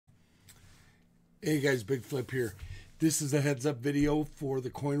Hey guys, Big Flip here. This is a heads up video for the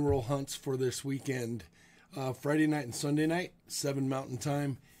coin roll hunts for this weekend. Friday night and Sunday night, 7 Mountain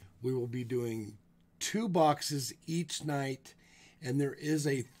Time. We will be doing 2 boxes each night, and there is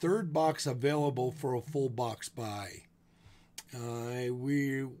a third box available for a full box buy.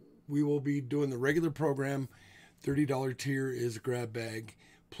 We will be doing the regular program. $30 tier is a grab bag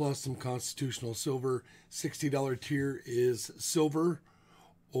plus some constitutional silver. $60 tier is silver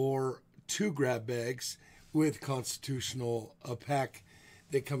or 2 grab bags with constitutional, a pack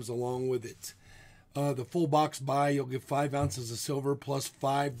that comes along with it. The full box buy, you'll get 5 ounces of silver plus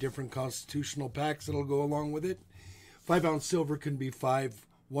 5 different constitutional packs that'll go along with it. 5 ounce silver can be 5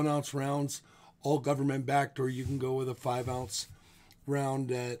 1 ounce rounds, all government backed, or you can go with a 5 ounce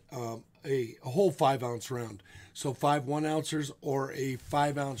round at a whole 5 ounce round. So 5 1 ounces or a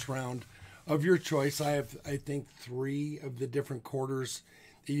 5 ounce round of your choice. I have, I think, 3 of the different quarters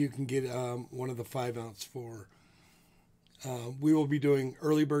that you can get one of the 5 ounce for. We will be doing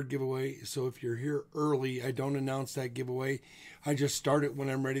early bird giveaway. So if you're here early, I don't announce that giveaway. I just start it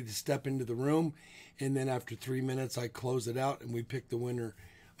when I'm ready to step into the room. And then after 3 minutes, I close it out and we pick the winner.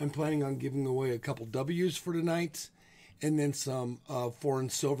 I'm planning on giving away a couple W's for tonight, and then some foreign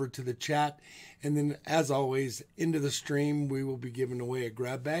silver to the chat. And then, as always, into the stream, we will be giving away a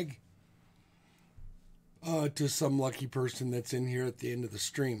grab bag to some lucky person that's in here at the end of the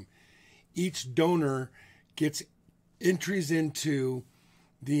stream. Each donor gets entries into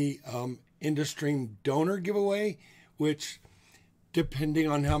the end-of-stream donor giveaway, which, depending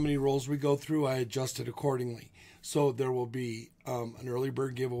on how many rolls we go through, I adjust it accordingly. So there will be an early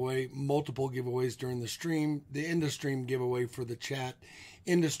bird giveaway, multiple giveaways during the stream, the end-of-stream giveaway for the chat,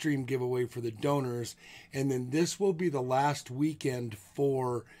 end-of-stream giveaway for the donors, and then this will be the last weekend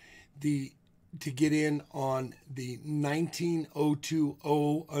for to get in on the 19020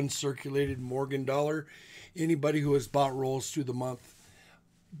 uncirculated Morgan dollar. Anybody who has bought rolls through the month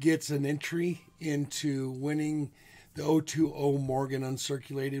gets an entry into winning the 020 Morgan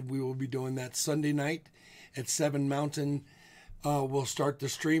uncirculated. We will be doing that Sunday night at 7 Mountain. We'll start the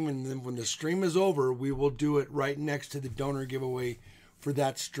stream, and then when the stream is over, we will do it right next to the donor giveaway for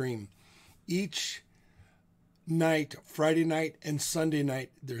that stream. Each night, Friday night and Sunday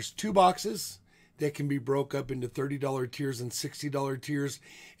night, there's 2 boxes that can be broke up into $30 tiers and $60 tiers,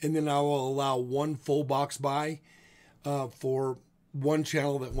 and then I will allow 1 full box buy for one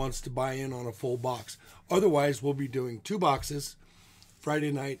channel that wants to buy in on a full box. Otherwise, we'll be doing 2 boxes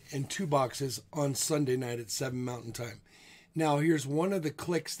Friday night and 2 boxes on Sunday night at 7 Mountain Time. Now, here's one of the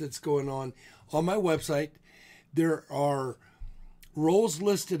clicks that's going on my website. There are rolls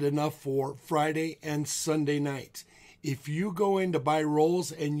listed enough for Friday and Sunday night. If you go in to buy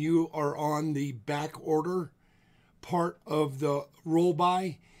rolls and you are on the back order part of the roll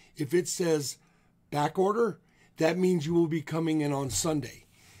buy, if it says back order, that means you will be coming in on Sunday.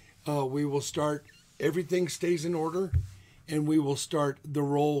 We will start, everything stays in order, and we will start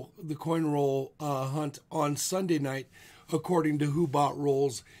the coin roll hunt on Sunday night according to who bought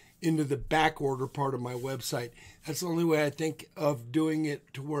rolls into the back order part of my website. That's the only way I think of doing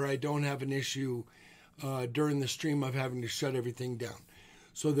it to where I don't have an issue during the stream of having to shut everything down.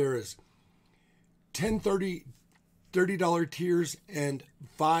 So there is 10 $30 tiers and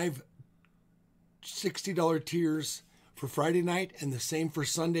 5 $60 tiers for Friday night, and the same for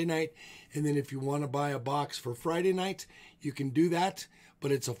Sunday night. And then if you want to buy a box for Friday night, you can do that,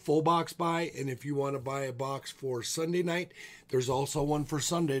 but it's a full box buy. And if you want to buy a box for Sunday night, there's also one for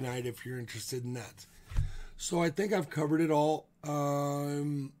Sunday night if you're interested in that. So I think I've covered it all.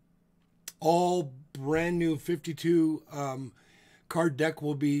 All brand new 52 card deck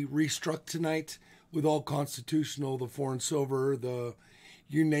will be restruck tonight with all constitutional, the foreign silver, the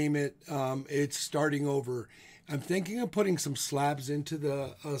you name it. It's starting over. I'm thinking of putting some slabs into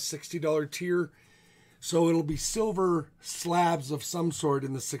the $60 tier, so it'll be silver slabs of some sort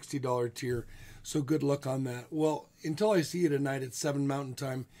in the $60 tier. So good luck on that. Well, until I see you tonight at 7 Mountain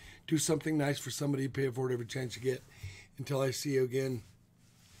Time, do something nice for somebody, pay it forward every chance you get. Until I see you again,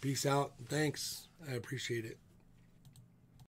 peace out. Thanks. I appreciate it.